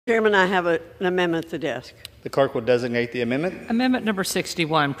Chairman, I have an amendment at the desk. The clerk will designate the amendment. Amendment number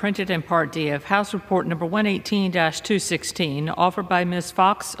 61, printed in Part D of House Report number 118-216, offered by Ms.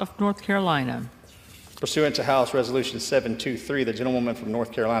 Fox of North Carolina. Pursuant to House Resolution 723, the gentlewoman from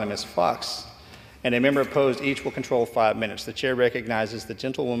North Carolina, Ms. Fox, and a member opposed, each will control 5 minutes. The chair recognizes the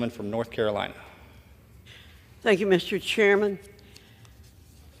gentlewoman from North Carolina. Thank you, Mr. Chairman.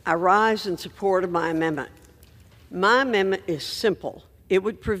 I rise in support of my amendment. My amendment is simple. It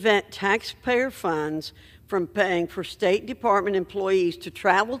would prevent taxpayer funds from paying for State Department employees to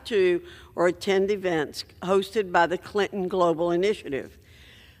travel to or attend events hosted by the Clinton Global Initiative.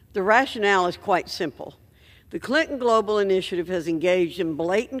 The rationale is quite simple. The Clinton Global Initiative has engaged in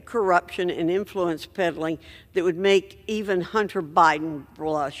blatant corruption and influence peddling that would make even Hunter Biden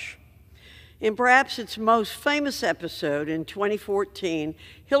blush. In perhaps its most famous episode in 2014,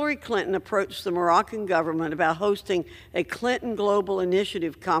 Hillary Clinton approached the Moroccan government about hosting a Clinton Global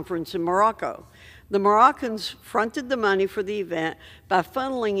Initiative conference in Morocco. The Moroccans fronted the money for the event by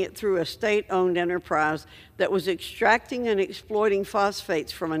funneling it through a state-owned enterprise that was extracting and exploiting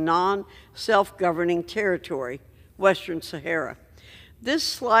phosphates from a non-self-governing territory, Western Sahara. This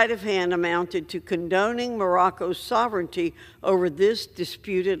sleight of hand amounted to condoning Morocco's sovereignty over this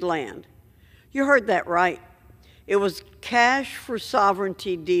disputed land. You heard that right. It was cash for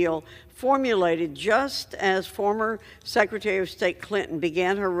sovereignty deal formulated just as former Secretary of State Clinton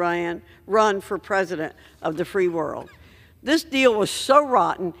began her run for president of the free world. This deal was so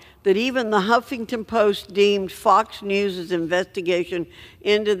rotten that even the Huffington Post deemed Fox News' investigation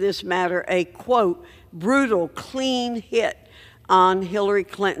into this matter a, quote, brutal, clean hit on Hillary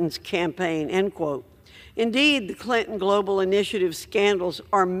Clinton's campaign, end quote. Indeed, the Clinton Global Initiative scandals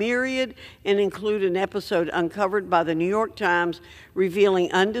are myriad and include an episode uncovered by the New York Times revealing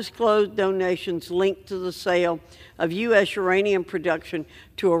undisclosed donations linked to the sale of U.S. uranium production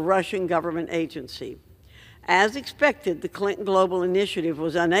to a Russian government agency. As expected, the Clinton Global Initiative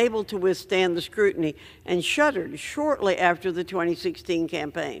was unable to withstand the scrutiny and shuttered shortly after the 2016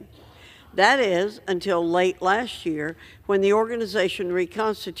 campaign. That is, until late last year, when the organization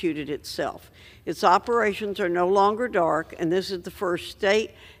reconstituted itself. Its operations are no longer dark, and this is the first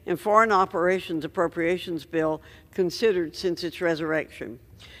state and foreign operations appropriations bill considered since its resurrection.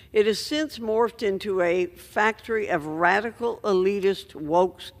 It has since morphed into a factory of radical elitist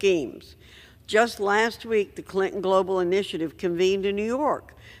woke schemes. Just last week, the Clinton Global Initiative convened in New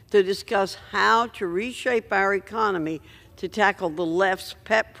York to discuss how to reshape our economy to tackle the left's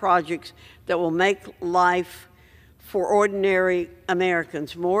pet projects that will make life for ordinary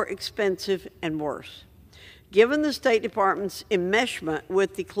Americans more expensive and worse. Given the State Department's enmeshment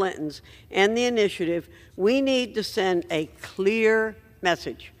with the Clintons and the initiative, we need to send a clear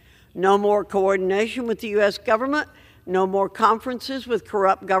message. No more coordination with the U.S. government, no more conferences with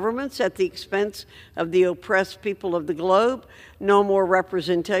corrupt governments at the expense of the oppressed people of the globe, no more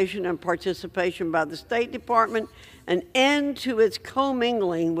representation and participation by the State Department, an end to its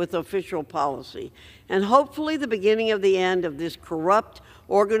commingling with official policy, and hopefully the beginning of the end of this corrupt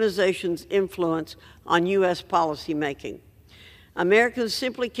organization's influence on U.S. policymaking. Americans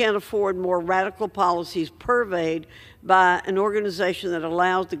simply can't afford more radical policies purveyed by an organization that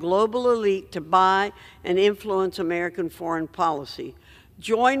allows the global elite to buy and influence American foreign policy.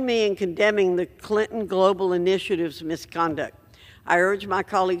 Join me in condemning the Clinton Global Initiative's misconduct. I urge my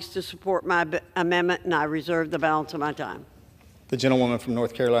colleagues to support my amendment, and I reserve the balance of my time. The gentlewoman from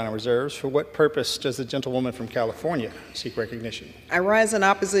North Carolina reserves. For what purpose does the gentlewoman from California seek recognition? I rise in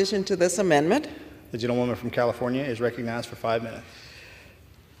opposition to this amendment. The gentlewoman from California is recognized for 5 minutes.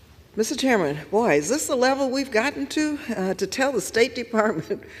 Mr. Chairman, boy, is this the level we've gotten to tell the State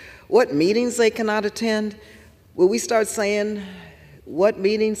Department what meetings they cannot attend? Will we start saying what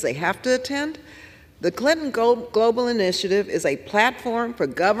meetings they have to attend? The Clinton Global Initiative is a platform for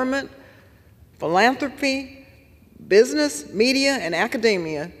government, philanthropy, business, media, and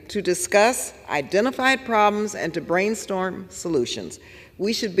academia to discuss identified problems and to brainstorm solutions.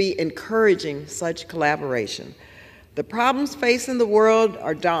 We should be encouraging such collaboration. The problems facing the world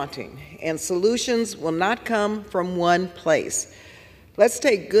are daunting, and solutions will not come from one place. Let's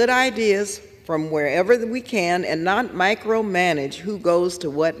take good ideas from wherever we can and not micromanage who goes to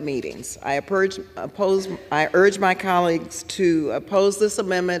what meetings. I urge my colleagues to oppose this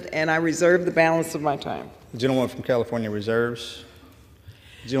amendment, and I reserve the balance of my time. The gentlewoman from California reserves.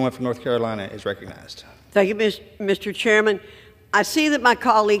 The gentleman from North Carolina is recognized. Thank you, Mr. Chairman. I see that my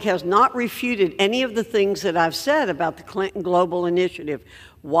colleague has not refuted any of the things that I've said about the Clinton Global Initiative.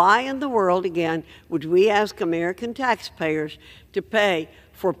 Why in the world, again, would we ask American taxpayers to pay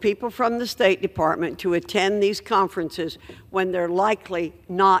for people from the State Department to attend these conferences when they're likely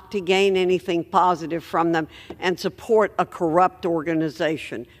not to gain anything positive from them and support a corrupt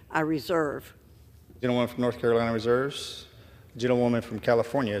organization. I reserve. The gentlewoman from North Carolina reserves. The gentlewoman from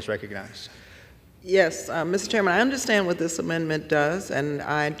California is recognized. Yes, Mr. Chairman, I understand what this amendment does, and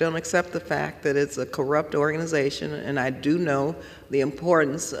I don't accept the fact that it's a corrupt organization, and I do know the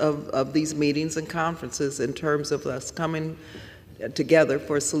importance of these meetings and conferences in terms of us coming together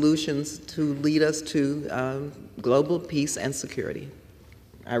for solutions to lead us to global peace and security.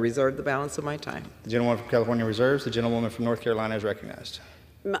 I reserve the balance of my time. The gentlewoman from California reserves. The gentlewoman from North Carolina is recognized.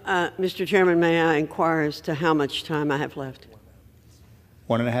 Mr. Chairman, may I inquire as to how much time I have left?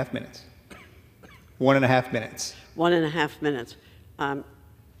 1.5 minutes. 1.5 minutes. 1.5 minutes.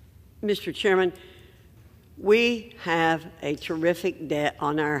 Mr. Chairman, we have a terrific debt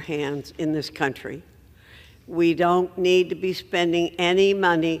on our hands in this country. We don't need to be spending any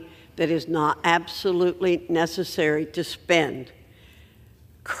money that is not absolutely necessary to spend.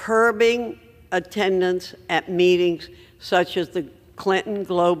 Curbing attendance at meetings such as the Clinton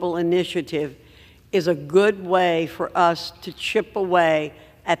Global Initiative is a good way for us to chip away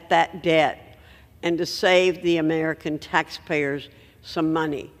at that debt and to save the American taxpayers some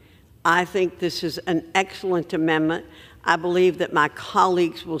money. I think this is an excellent amendment. I believe that my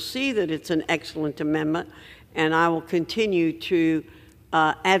colleagues will see that it's an excellent amendment, and I will continue to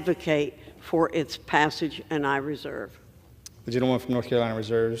advocate for its passage, and I reserve. The gentlewoman from North Carolina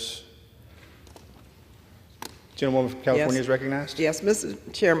reserves. Gentlewoman from California is recognized. Yes, Mr.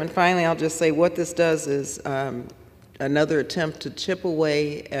 Chairman, finally, I'll just say what this does is another attempt to chip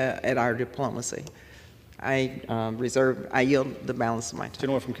away at our diplomacy. I yield the balance of my time. The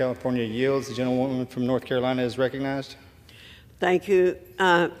gentlewoman from California yields. The gentlewoman from North Carolina is recognized. Thank you,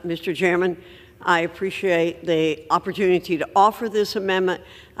 Mr. Chairman. I appreciate the opportunity to offer this amendment.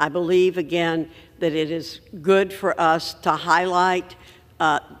 I believe, again, that it is good for us to highlight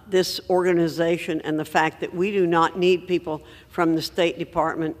this organization and the fact that we do not need people from the State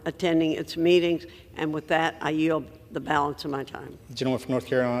Department attending its meetings. And with that, I yield the balance of my time. The gentleman from North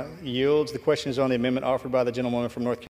Carolina yields. The question is on the amendment offered by the gentlewoman from North Carolina.